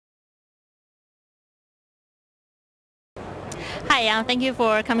Hi, thank you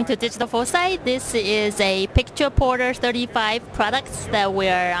for coming to Digital Foci. This is a Picture Porter 35 products that we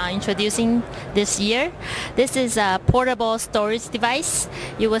are introducing this year. This is a portable storage device.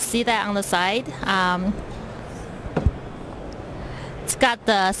 You will see that on the side. It's got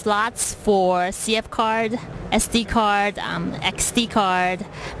the slots for CF card, SD card, XD card,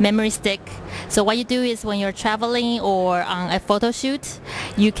 memory stick. So what you do is when you're traveling or on a photo shoot,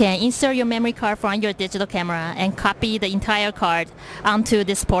 you can insert your memory card from your digital camera and copy the entire card onto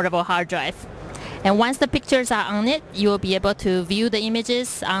this portable hard drive. And once the pictures are on it, you will be able to view the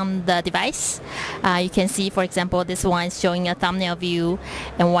images on the device. You can see, for example, this one is showing a thumbnail view.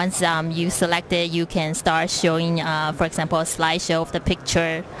 And once you select it, you can start showing, for example, a slideshow of the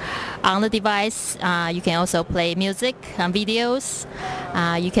picture on the device. You can also play music and videos.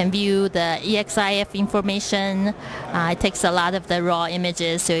 You can view the EXIF information. It takes a lot of the raw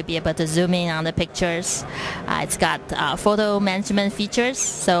images, so you'll be able to zoom in on the pictures. It's got photo management features.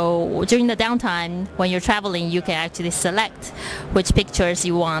 So during the downtime, when you're traveling, you can actually select which pictures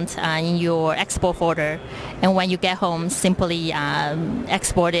you want in your export folder, and when you get home, simply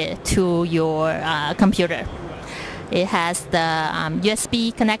export it to your computer. It has the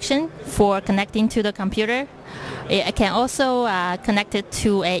USB connection for connecting to the computer. It can also connect it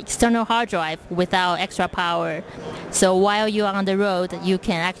to an external hard drive without extra power. So while you're on the road, you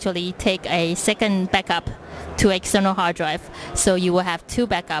can actually take a second backup to an external hard drive. So you will have two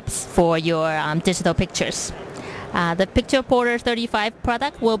backups for your digital pictures. The Picture Porter 35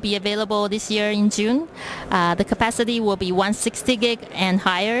 product will be available this year in June. The capacity will be 160 gig and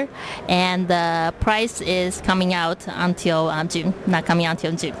higher, and the price is coming out until June, not coming out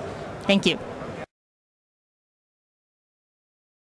until June. Thank you.